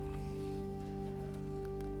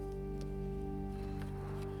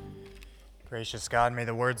Gracious God, may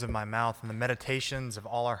the words of my mouth and the meditations of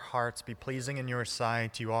all our hearts be pleasing in your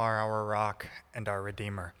sight. You are our rock and our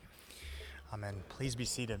Redeemer. Amen. Please be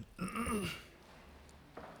seated.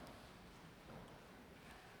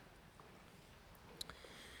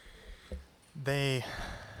 They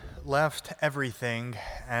left everything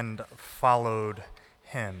and followed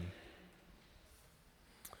him.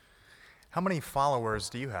 How many followers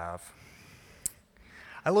do you have?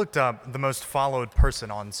 I looked up the most followed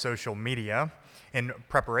person on social media in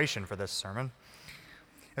preparation for this sermon.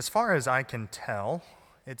 As far as I can tell,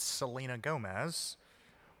 it's Selena Gomez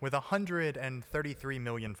with 133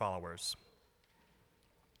 million followers.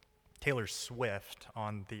 Taylor Swift,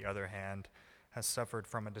 on the other hand, has suffered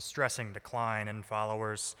from a distressing decline in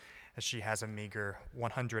followers as she has a meager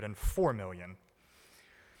 104 million.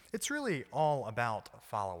 It's really all about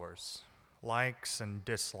followers, likes and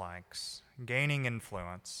dislikes, gaining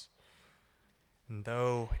influence. And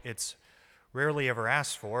though it's rarely ever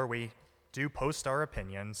asked for, we do post our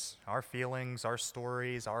opinions, our feelings, our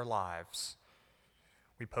stories, our lives.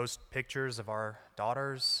 We post pictures of our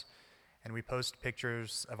daughters, and we post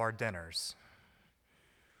pictures of our dinners.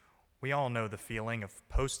 We all know the feeling of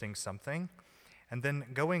posting something and then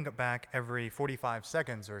going back every 45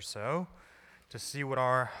 seconds or so to see what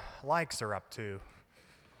our likes are up to.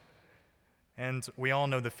 And we all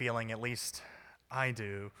know the feeling, at least I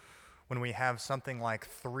do, when we have something like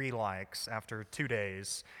 3 likes after 2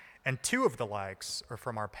 days, and 2 of the likes are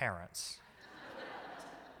from our parents.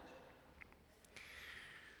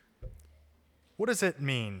 What does it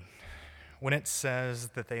mean when it says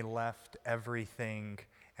that they left everything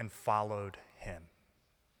and followed him?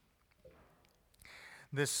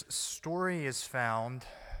 This story is found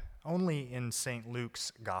only in St.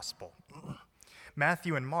 Luke's Gospel.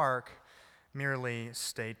 Matthew and Mark merely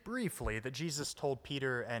state briefly that Jesus told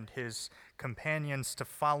Peter and his companions to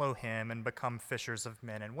follow him and become fishers of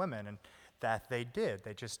men and women, and that they did.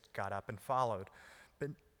 They just got up and followed. But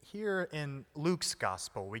here in Luke's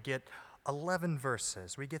Gospel, we get 11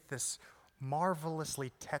 verses. We get this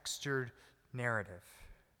marvelously textured narrative.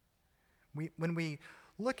 When we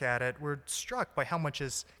look at it, we're struck by how much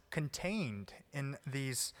is contained in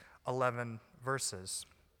these 11 verses.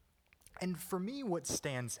 And for me, what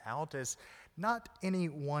stands out is not any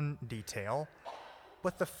one detail,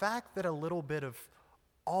 but the fact that a little bit of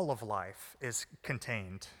all of life is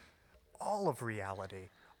contained, all of reality,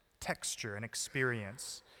 texture and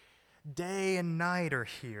experience. Day and night are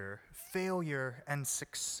here. Failure and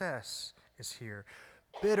success is here.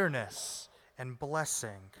 Bitterness and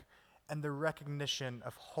blessing, and the recognition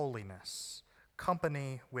of holiness.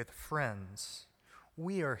 Company with friends.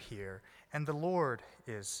 We are here, and the Lord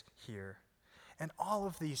is here. And all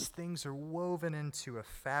of these things are woven into a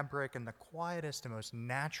fabric in the quietest and most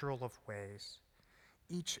natural of ways.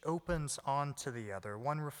 Each opens onto the other,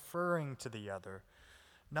 one referring to the other.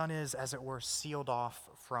 None is, as it were, sealed off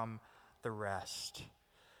from the rest.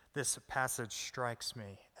 This passage strikes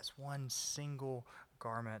me as one single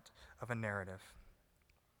garment of a narrative.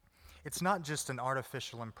 It's not just an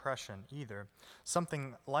artificial impression either.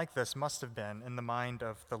 Something like this must have been in the mind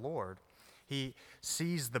of the Lord. He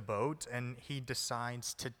sees the boat and he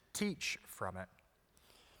decides to teach from it.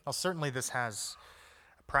 Now, certainly this has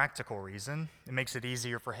a practical reason. It makes it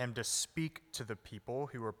easier for him to speak to the people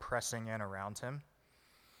who are pressing in around him.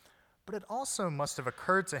 But it also must have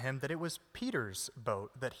occurred to him that it was Peter's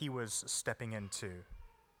boat that he was stepping into.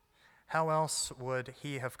 How else would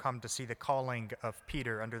he have come to see the calling of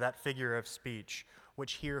Peter under that figure of speech,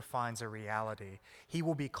 which here finds a reality? He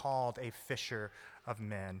will be called a fisher of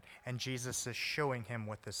men, and Jesus is showing him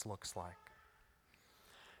what this looks like.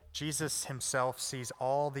 Jesus himself sees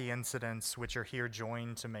all the incidents which are here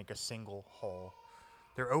joined to make a single whole.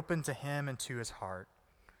 They're open to him and to his heart.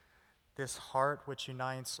 This heart which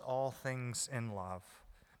unites all things in love,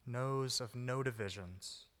 knows of no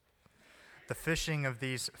divisions. The fishing of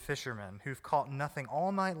these fishermen who've caught nothing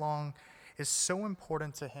all night long is so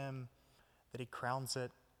important to him that he crowns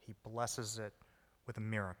it, he blesses it with a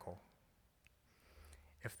miracle.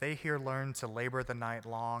 If they here learn to labor the night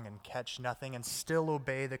long and catch nothing and still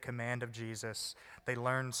obey the command of Jesus, they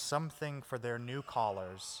learn something for their new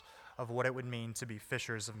callers of what it would mean to be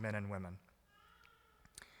fishers of men and women.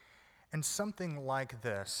 And something like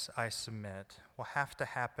this, I submit, will have to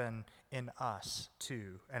happen in us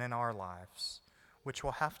too, and in our lives, which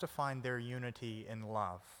will have to find their unity in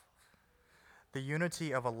love. The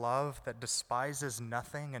unity of a love that despises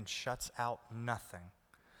nothing and shuts out nothing.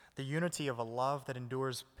 The unity of a love that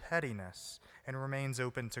endures pettiness and remains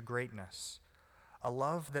open to greatness. A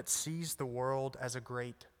love that sees the world as a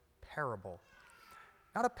great parable.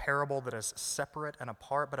 Not a parable that is separate and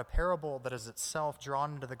apart, but a parable that is itself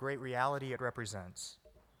drawn into the great reality it represents.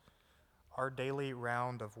 Our daily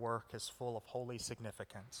round of work is full of holy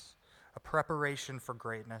significance, a preparation for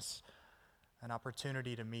greatness, an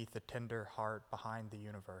opportunity to meet the tender heart behind the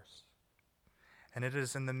universe. And it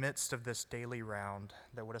is in the midst of this daily round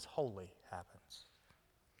that what is holy happens.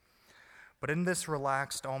 But in this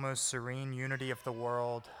relaxed, almost serene unity of the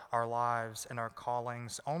world, our lives, and our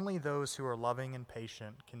callings, only those who are loving and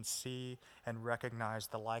patient can see and recognize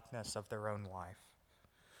the likeness of their own life.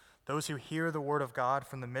 Those who hear the word of God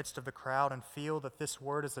from the midst of the crowd and feel that this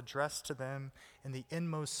word is addressed to them in the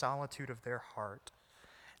inmost solitude of their heart.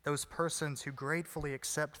 Those persons who gratefully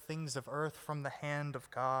accept things of earth from the hand of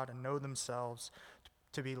God and know themselves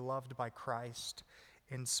to be loved by Christ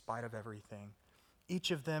in spite of everything. Each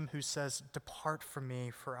of them who says, "Depart from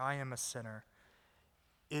me, for I am a sinner,"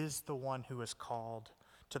 is the one who is called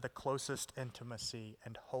to the closest intimacy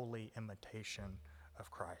and holy imitation of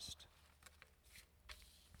Christ.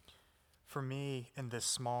 For me, in this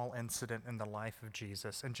small incident in the life of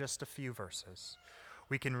Jesus, in just a few verses,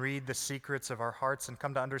 we can read the secrets of our hearts and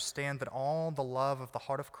come to understand that all the love of the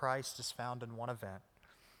heart of Christ is found in one event.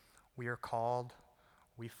 We are called,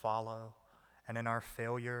 we follow, and in our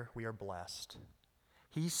failure, we are blessed.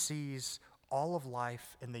 He sees all of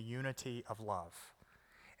life in the unity of love.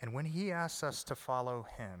 And when he asks us to follow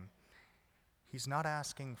him, he's not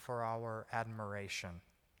asking for our admiration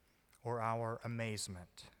or our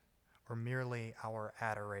amazement or merely our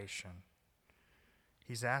adoration.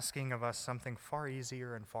 He's asking of us something far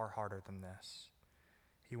easier and far harder than this.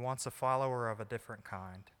 He wants a follower of a different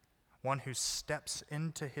kind, one who steps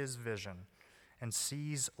into his vision and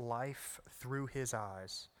sees life through his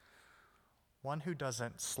eyes, one who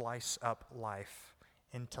doesn't slice up life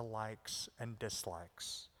into likes and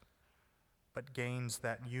dislikes, but gains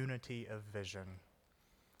that unity of vision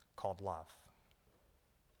called love.